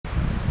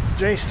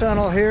Jace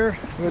Tunnell here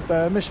with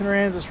the Mission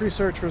Aransas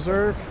Research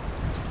Reserve.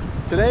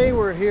 Today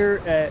we're here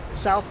at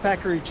South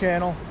Packery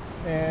Channel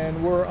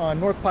and we're on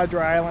North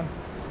Padre Island.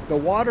 The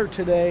water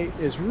today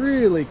is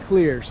really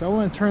clear, so I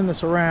want to turn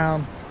this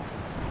around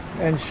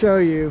and show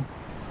you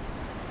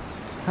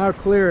how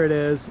clear it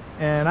is.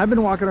 And I've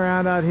been walking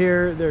around out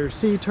here. There's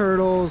sea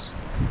turtles,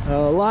 a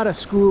lot of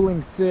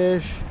schooling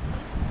fish,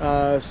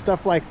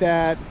 stuff like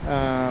that.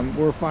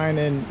 We're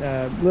finding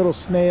little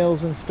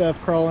snails and stuff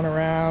crawling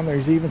around.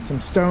 There's even some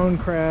stone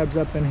crabs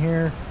up in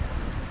here.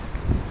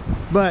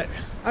 But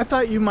I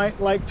thought you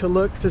might like to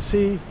look to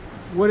see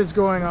what is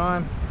going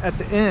on at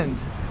the end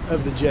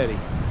of the jetty.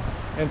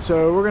 And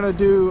so we're gonna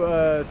do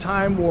a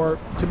time warp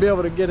to be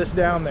able to get us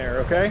down there,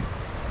 okay?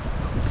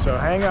 So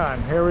hang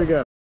on, here we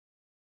go.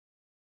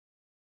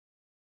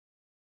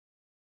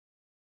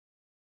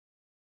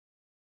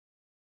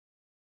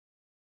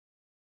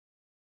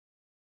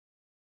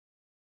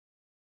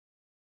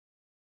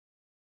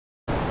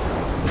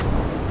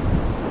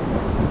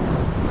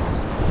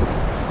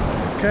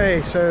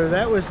 Okay, so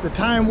that was the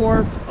time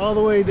warp all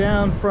the way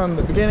down from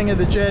the beginning of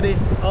the jetty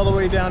all the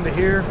way down to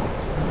here.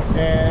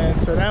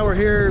 And so now we're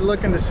here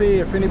looking to see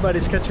if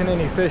anybody's catching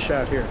any fish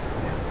out here.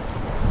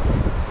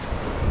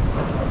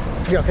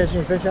 You gonna catch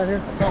any fish out here?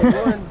 I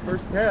caught one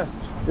first cast.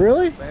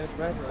 Really? Spanish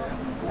mackerel, yeah.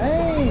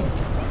 Hey!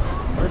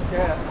 First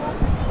cast.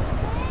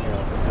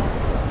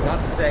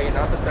 Not the second,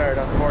 not the third,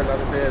 not the fourth, not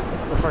the fifth.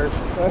 The first.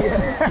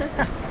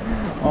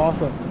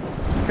 Awesome.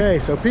 Okay,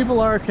 so people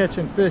are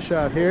catching fish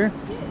out here.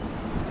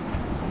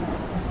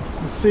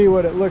 Let's see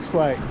what it looks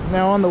like.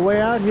 Now on the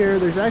way out here,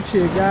 there's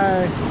actually a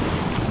guy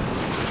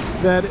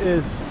that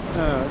is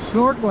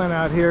snorkeling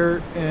out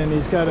here, and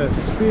he's got a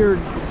spear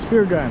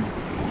gun.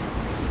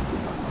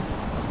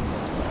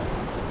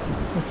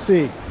 Let's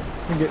see. We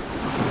can get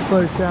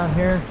close down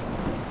here.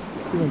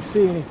 See if we can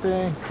see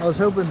anything. I was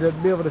hoping to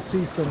be able to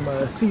see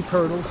some sea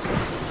turtles.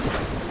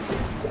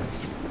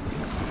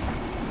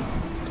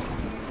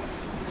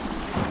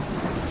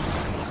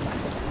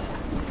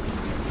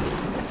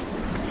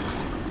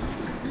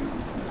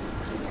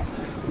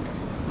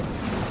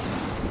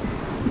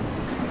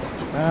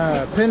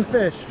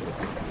 Pinfish.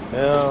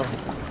 Yeah.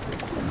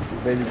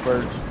 Baby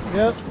perch.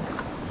 Yep.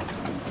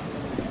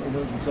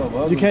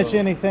 Did you catch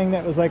anything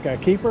that was like a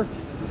keeper?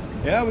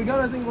 Yeah, we got,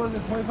 I think, what is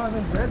it,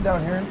 25-inch red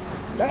down here.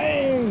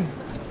 Dang!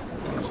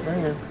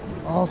 Stringer.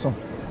 Awesome.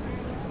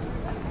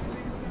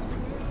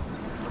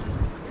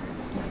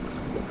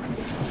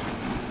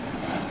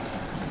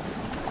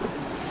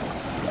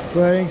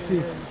 Well, you can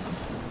see.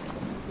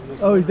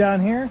 Oh, he's down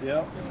here?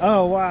 Yep.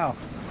 Oh, wow.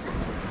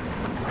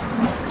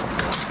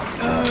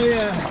 Oh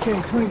yeah, okay,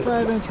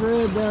 25-inch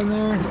red down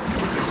there.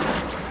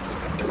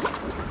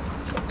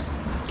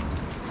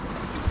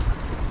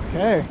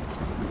 Okay,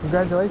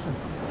 congratulations.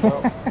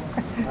 Well,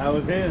 that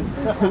was his.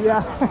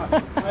 Yeah.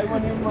 I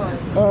went in mine.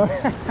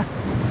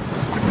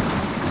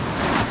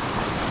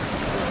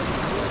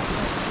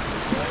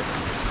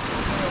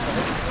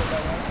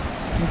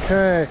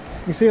 Okay,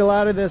 you see a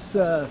lot of this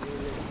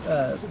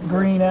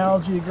green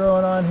algae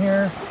growing on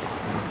here.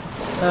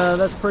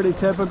 That's pretty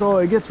typical.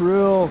 It gets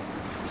real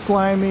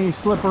slimy,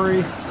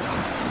 slippery,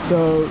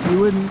 so you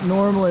wouldn't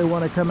normally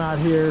want to come out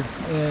here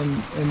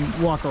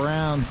and walk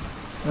around,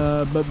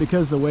 but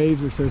because the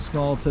waves are so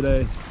small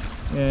today,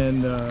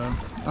 and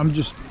I'm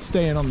just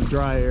staying on the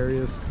dry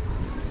areas.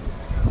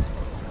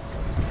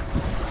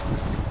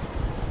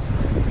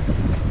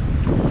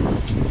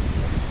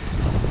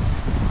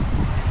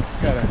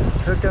 Got a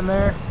hook in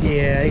there.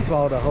 Yeah, he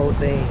swallowed the whole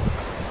thing.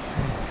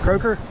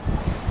 Croaker?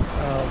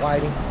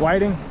 Whiting.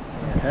 Whiting?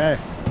 Okay.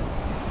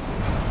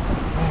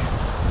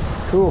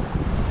 Cool.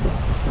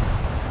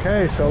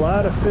 Okay, so a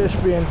lot of fish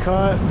being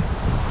caught.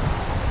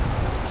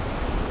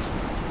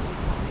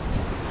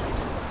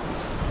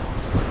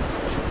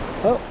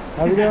 Oh,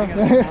 how's it going?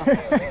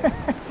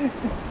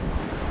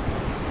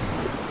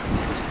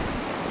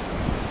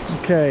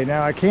 Okay,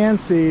 now I can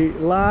see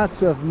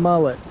lots of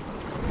mullet,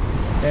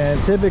 and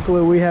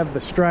typically we have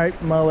the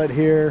striped mullet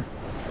here.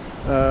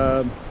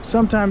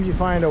 Sometimes you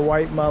find a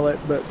white mullet,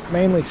 but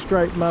mainly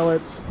striped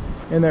mullets,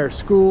 and there are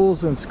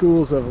schools and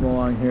schools of them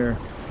along here.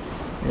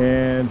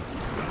 And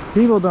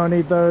people don't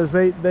eat those.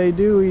 They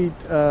do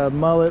eat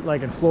mullet,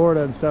 like in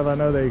Florida and stuff. I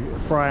know they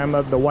fry them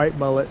up, the white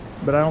mullet,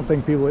 but I don't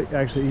think people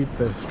actually eat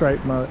the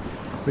striped mullet.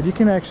 But you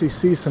can actually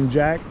see some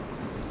looks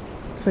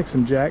like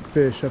some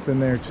jackfish up in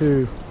there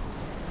too.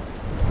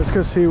 Let's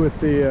go see what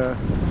the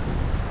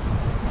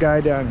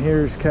guy down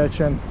here is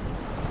catching.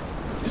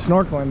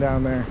 Snorkeling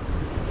down there.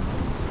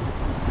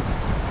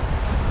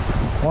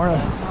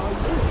 Morning.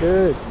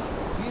 Good.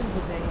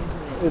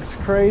 It's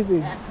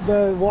crazy.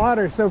 The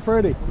water's so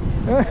pretty.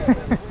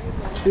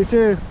 You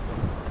too.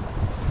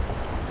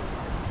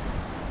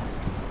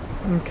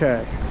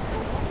 Okay.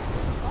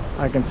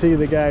 I can see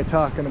the guy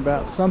talking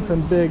about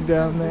something big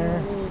down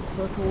there.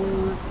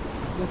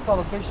 It's called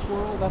a fish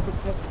swirl. That's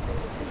what kept.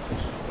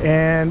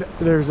 And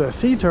there's a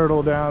sea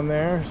turtle down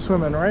there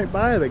swimming right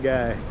by the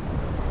guy.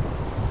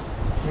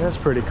 That's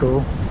pretty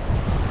cool.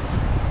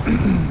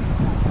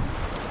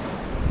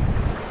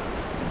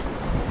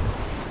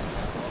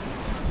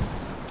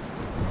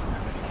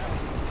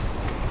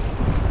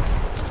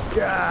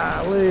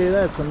 Golly,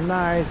 that's some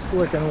nice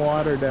looking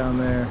water down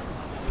there.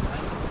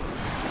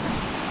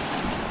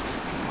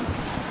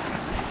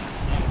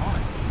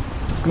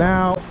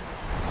 Now,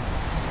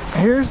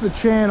 here's the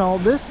channel.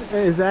 This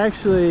is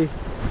actually,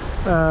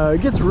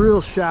 it gets real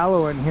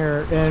shallow in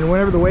here, and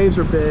whenever the waves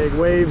are big,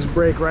 waves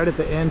break right at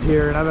the end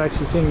here, and I've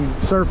actually seen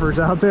surfers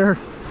out there.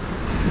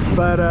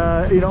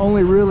 But, you know,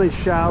 only really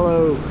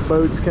shallow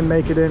boats can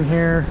make it in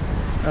here.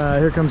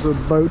 Here comes the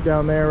boat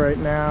down there right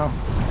now.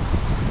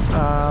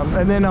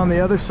 And then on the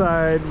other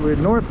side with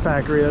North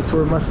Packery, that's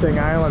where Mustang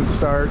Island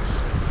starts.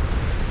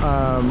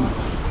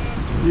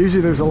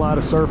 Usually there's a lot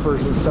of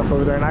surfers and stuff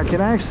over there, and I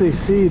can actually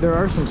see there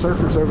are some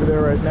surfers over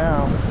there right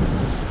now.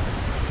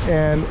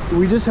 And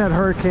we just had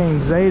Hurricane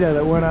Zeta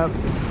that went up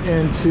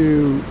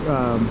into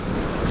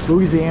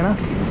Louisiana,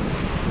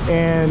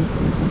 and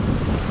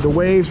the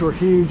waves were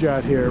huge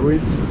out here. We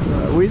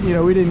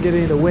didn't get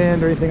any of the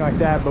wind or anything like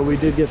that, but we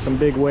did get some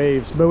big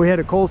waves. But we had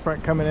a cold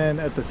front coming in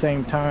at the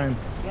same time.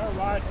 Our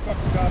ride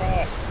fucking got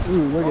off.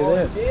 Ooh, look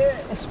at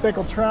this.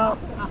 Speckled trout.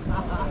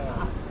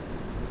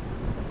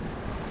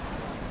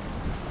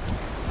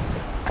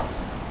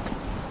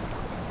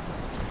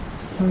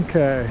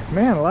 Okay,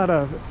 man, a lot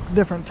of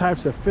different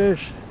types of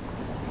fish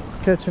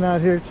catching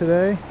out here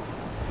today.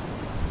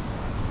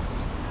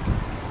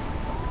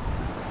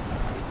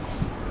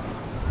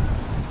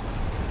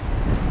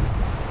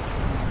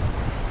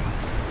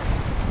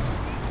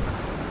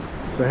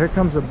 So here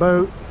comes a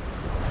boat.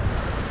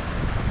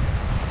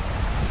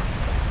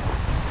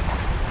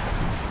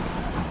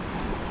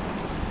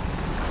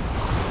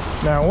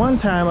 Now, one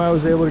time I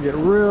was able to get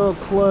real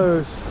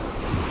close.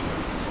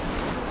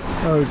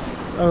 Oh,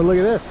 look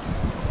at this.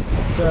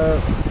 So,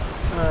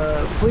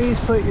 please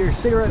put your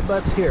cigarette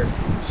butts here.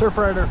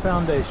 Surfrider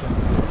Foundation.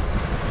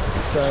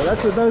 So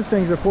that's what those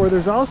things are for.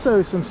 There's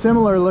also some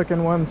similar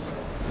looking ones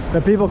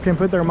that people can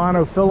put their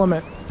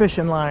monofilament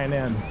fishing line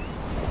in.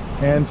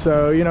 And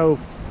so, you know,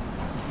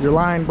 your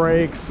line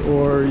breaks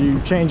or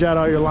you change out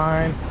all your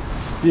line,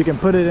 you can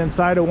put it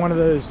inside of one of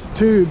those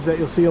tubes that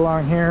you'll see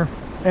along here.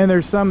 And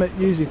there's some at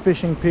usually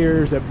fishing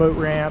piers, at boat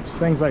ramps,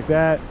 things like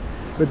that.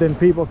 But then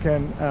people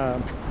can,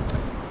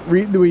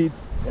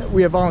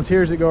 we have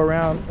volunteers that go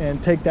around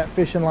and take that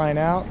fishing line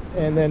out,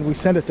 and then we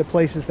send it to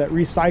places that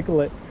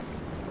recycle it.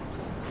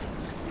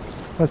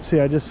 Let's see,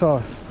 I just saw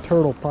a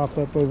turtle pop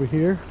up over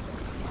here.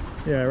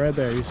 Yeah, right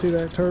there. You see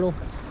that turtle?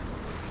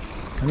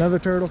 Another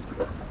turtle.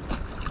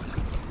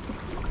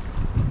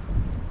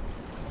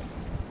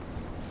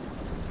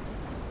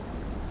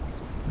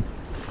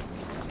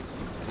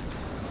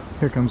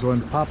 Here comes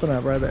one popping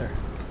up right there.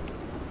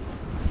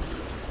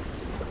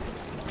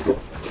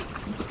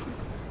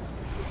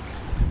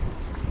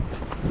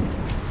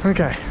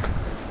 Okay.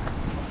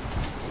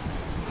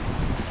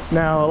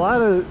 Now, a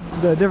lot of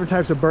the different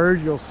types of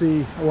birds you'll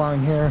see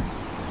along here,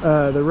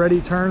 the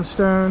reddy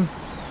turnstone,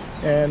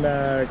 and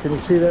can you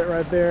see that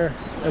right there?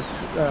 That's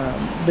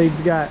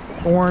they've got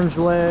orange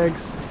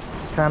legs,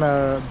 kind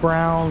of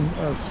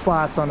brown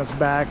spots on its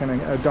back, and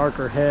a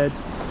darker head.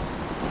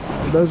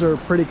 Those are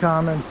pretty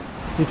common.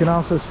 You can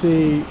also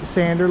see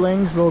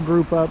sanderlings. They'll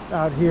group up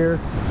out here,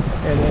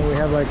 and then we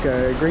have like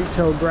a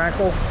great-tailed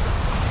grackle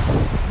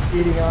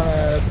eating on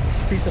a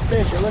piece of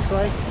fish, it looks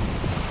like.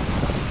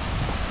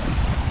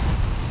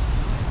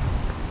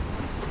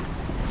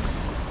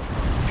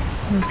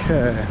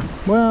 Okay,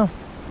 well,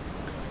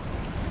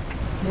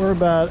 we're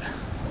about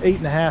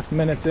 8.5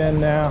 minutes in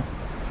now,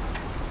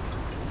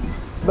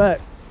 but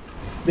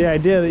the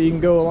idea that you can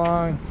go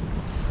along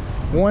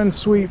one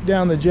sweep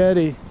down the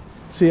jetty,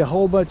 see a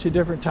whole bunch of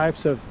different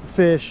types of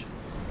fish.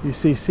 You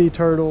see sea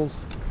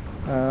turtles,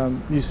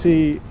 you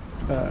see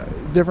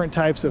different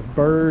types of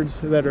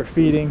birds that are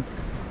feeding.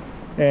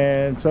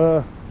 And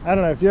so I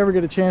don't know, if you ever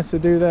get a chance to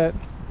do that,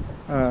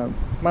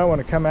 might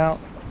want to come out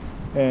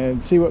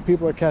and see what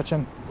people are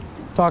catching,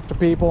 talk to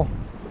people,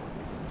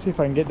 see if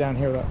I can get down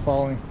here without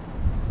falling.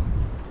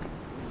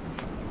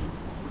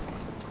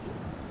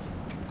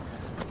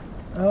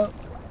 Oh,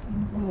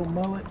 little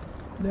mullet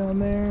down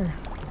there.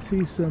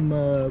 See some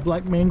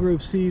black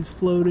mangrove seeds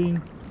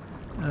floating,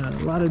 a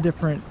lot of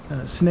different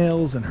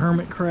snails and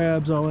hermit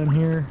crabs all in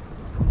here.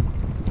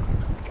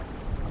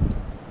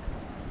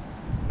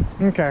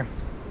 Okay,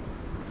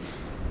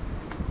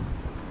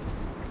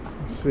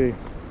 let's see,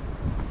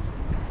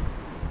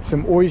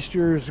 some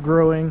oysters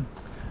growing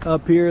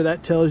up here.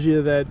 That tells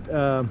you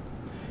that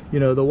you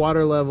know, the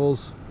water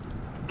levels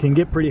can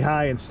get pretty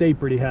high and stay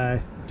pretty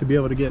high to be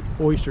able to get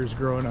oysters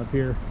growing up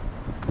here.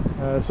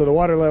 So the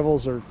water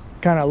levels are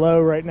kind of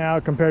low right now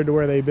compared to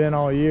where they've been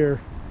all year.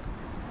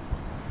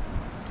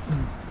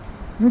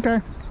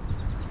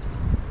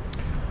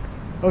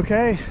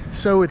 Okay,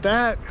 so with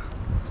that,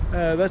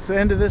 that's the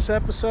end of this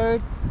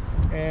episode,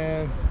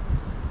 and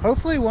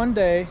hopefully one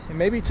day, and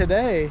maybe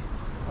today,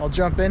 I'll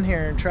jump in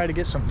here and try to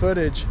get some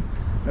footage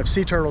of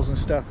sea turtles and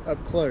stuff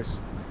up close.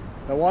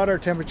 The water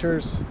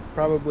temperature's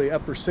probably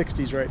upper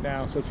 60s right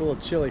now, so it's a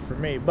little chilly for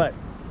me, but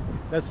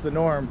that's the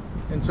norm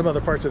in some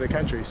other parts of the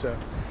country. So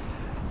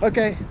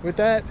okay, with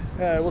that,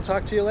 we'll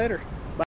talk to you later.